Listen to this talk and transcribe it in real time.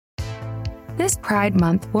This Pride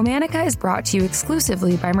Month, Womanica is brought to you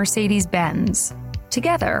exclusively by Mercedes-Benz.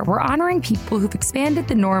 Together, we're honoring people who've expanded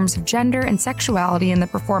the norms of gender and sexuality in the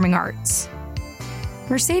performing arts.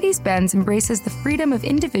 Mercedes-Benz embraces the freedom of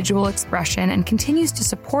individual expression and continues to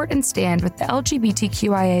support and stand with the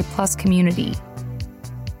LGBTQIA+ community.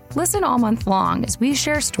 Listen all month long as we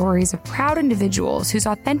share stories of proud individuals whose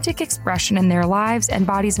authentic expression in their lives and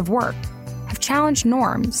bodies of work have challenged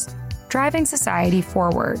norms, driving society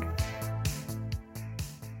forward.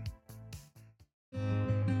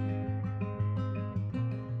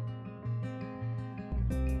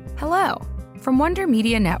 Hello. From Wonder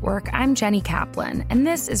Media Network, I'm Jenny Kaplan, and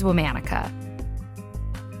this is Womanica.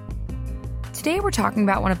 Today we're talking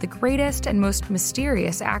about one of the greatest and most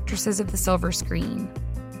mysterious actresses of the silver screen.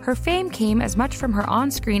 Her fame came as much from her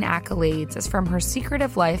on-screen accolades as from her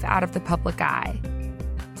secretive life out of the public eye.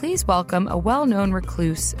 Please welcome a well-known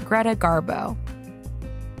recluse, Greta Garbo.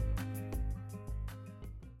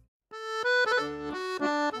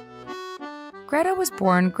 Greta was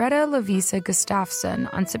born Greta Lovisa Gustafsson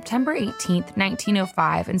on September 18,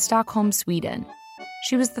 1905 in Stockholm, Sweden.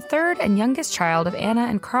 She was the third and youngest child of Anna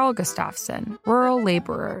and Carl Gustafsson, rural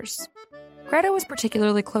laborers. Greta was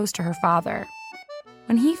particularly close to her father.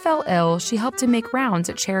 When he fell ill, she helped him make rounds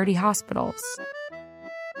at charity hospitals.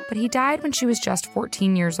 But he died when she was just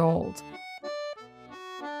 14 years old.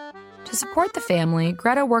 To support the family,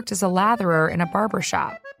 Greta worked as a latherer in a barber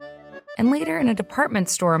shop, and later in a department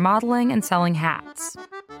store modeling and selling hats.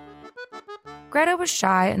 Greta was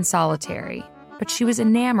shy and solitary, but she was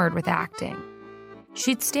enamored with acting.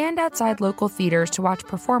 She'd stand outside local theaters to watch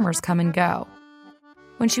performers come and go.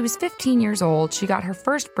 When she was 15 years old, she got her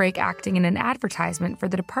first break acting in an advertisement for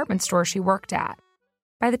the department store she worked at.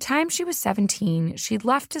 By the time she was 17, she'd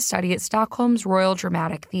left to study at Stockholm's Royal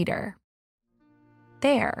Dramatic Theatre.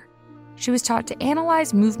 There, she was taught to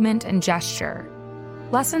analyze movement and gesture,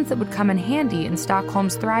 lessons that would come in handy in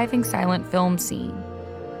Stockholm's thriving silent film scene.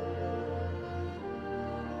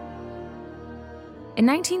 In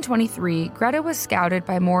 1923, Greta was scouted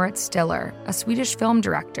by Moritz Stiller, a Swedish film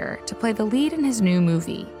director, to play the lead in his new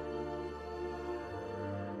movie.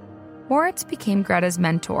 Moritz became Greta's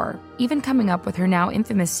mentor, even coming up with her now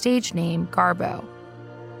infamous stage name, Garbo.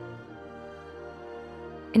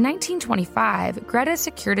 In 1925, Greta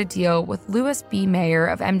secured a deal with Louis B. Mayer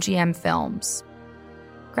of MGM Films.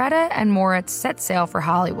 Greta and Moritz set sail for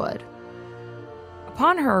Hollywood.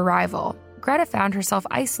 Upon her arrival, Greta found herself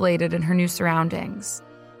isolated in her new surroundings.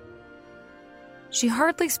 She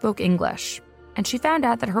hardly spoke English, and she found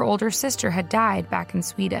out that her older sister had died back in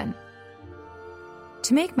Sweden.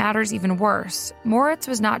 To make matters even worse, Moritz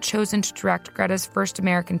was not chosen to direct Greta's first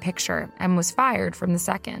American picture and was fired from the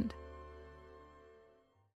second.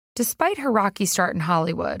 Despite her rocky start in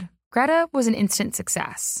Hollywood, Greta was an instant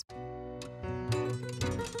success.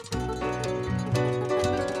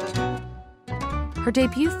 Her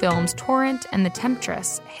debut films, Torrent and The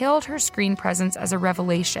Temptress, hailed her screen presence as a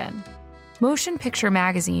revelation. Motion Picture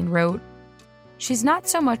Magazine wrote, "She's not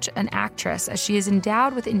so much an actress as she is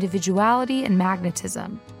endowed with individuality and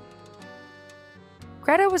magnetism."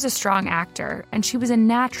 Greta was a strong actor, and she was a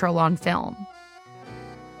natural on film.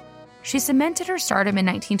 She cemented her stardom in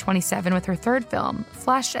 1927 with her third film,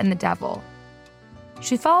 Flesh and the Devil.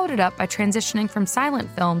 She followed it up by transitioning from silent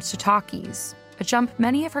films to talkies, a jump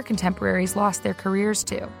many of her contemporaries lost their careers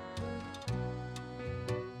to.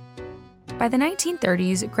 By the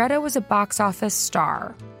 1930s, Greta was a box office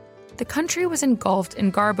star. The country was engulfed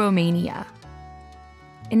in Garbo-mania.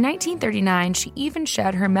 In 1939, she even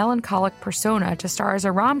shed her melancholic persona to star as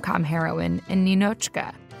a rom-com heroine in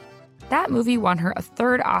Ninotchka. That movie won her a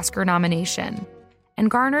third Oscar nomination and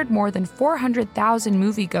garnered more than 400,000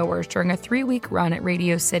 moviegoers during a 3-week run at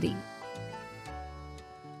Radio City.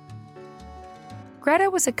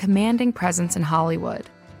 Greta was a commanding presence in Hollywood.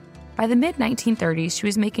 By the mid-1930s, she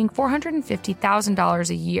was making $450,000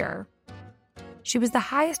 a year. She was the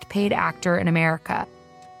highest-paid actor in America.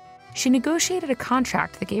 She negotiated a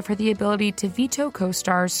contract that gave her the ability to veto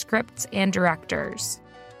co-stars, scripts, and directors.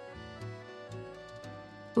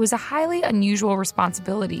 It was a highly unusual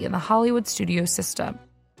responsibility in the Hollywood studio system.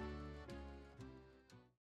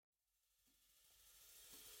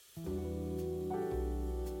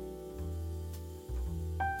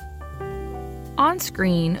 On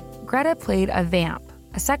screen, Greta played a vamp,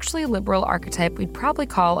 a sexually liberal archetype we'd probably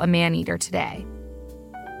call a man-eater today.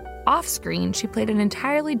 Off-screen, she played an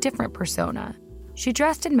entirely different persona. She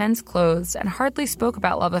dressed in men's clothes and hardly spoke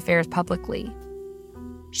about love affairs publicly.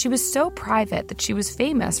 She was so private that she was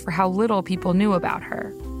famous for how little people knew about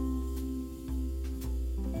her.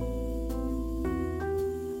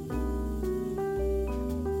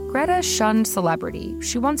 Greta shunned celebrity.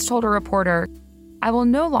 She once told a reporter, "I will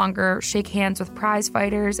no longer shake hands with prize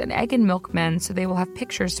fighters and egg and milk men so they will have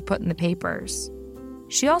pictures to put in the papers."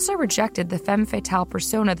 She also rejected the femme fatale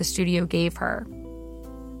persona the studio gave her.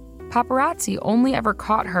 Paparazzi only ever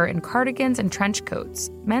caught her in cardigans and trench coats,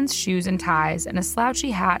 men's shoes and ties, and a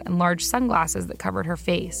slouchy hat and large sunglasses that covered her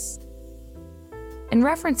face. In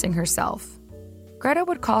referencing herself, Greta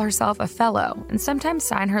would call herself a fellow and sometimes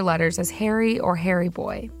sign her letters as Harry or Harry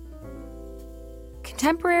Boy.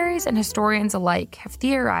 Contemporaries and historians alike have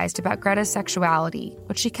theorized about Greta's sexuality,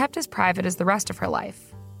 which she kept as private as the rest of her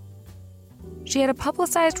life. She had a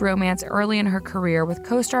publicized romance early in her career with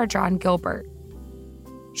co-star John Gilbert.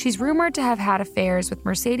 She's rumored to have had affairs with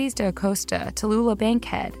Mercedes de Acosta, Tallulah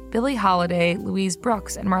Bankhead, Billie Holiday, Louise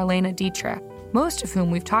Brooks, and Marlene Dietrich, most of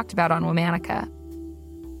whom we've talked about on Womanica.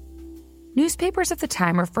 Newspapers at the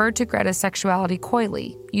time referred to Greta's sexuality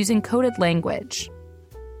coyly, using coded language.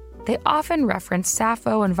 They often referenced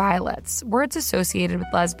Sappho and violets, words associated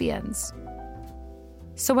with lesbians.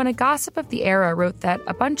 So when a gossip of the era wrote that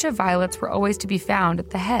a bunch of violets were always to be found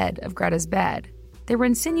at the head of Greta's bed, they were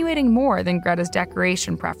insinuating more than Greta's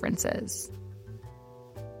decoration preferences.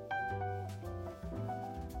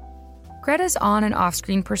 Greta's on- and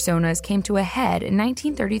off-screen personas came to a head in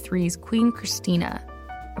 1933's Queen Christina,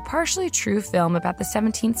 a partially true film about the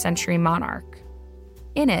 17th century monarch.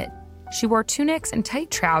 In it, she wore tunics and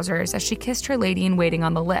tight trousers as she kissed her lady-in-waiting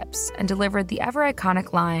on the lips and delivered the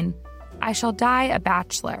ever-iconic line, "I shall die a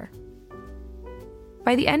bachelor."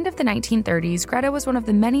 By the end of the 1930s, Greta was one of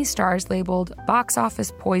the many stars labeled box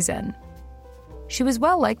office poison. She was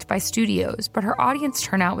well-liked by studios, but her audience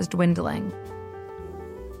turnout was dwindling.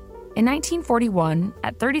 In 1941,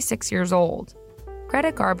 at 36 years old,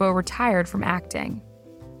 Greta Garbo retired from acting.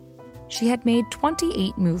 She had made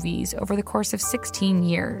 28 movies over the course of 16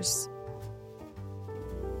 years.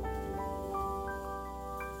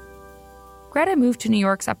 Greta moved to New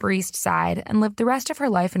York's Upper East Side and lived the rest of her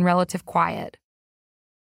life in relative quiet.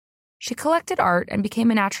 She collected art and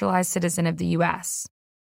became a naturalized citizen of the U.S.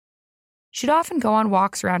 She'd often go on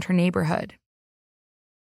walks around her neighborhood.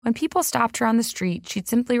 When people stopped her on the street, she'd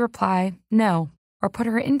simply reply, "No," or put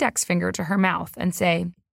her index finger to her mouth and say,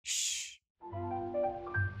 "Shh."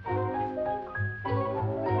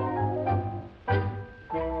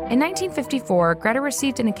 In 1954, Greta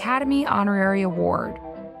received an Academy Honorary Award,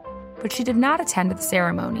 but she did not attend the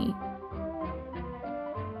ceremony.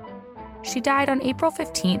 She died on April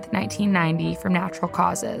 15, 1990, from natural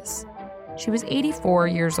causes. She was 84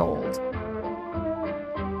 years old.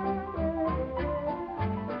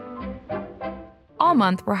 All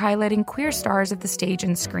month, we're highlighting queer stars of the stage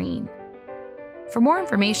and screen. For more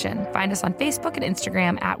information, find us on Facebook and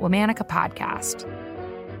Instagram at Womanica Podcast.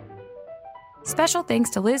 Special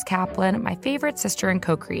thanks to Liz Kaplan, my favorite sister and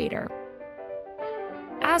co-creator.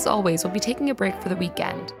 As always, we'll be taking a break for the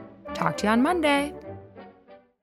weekend. Talk to you on Monday.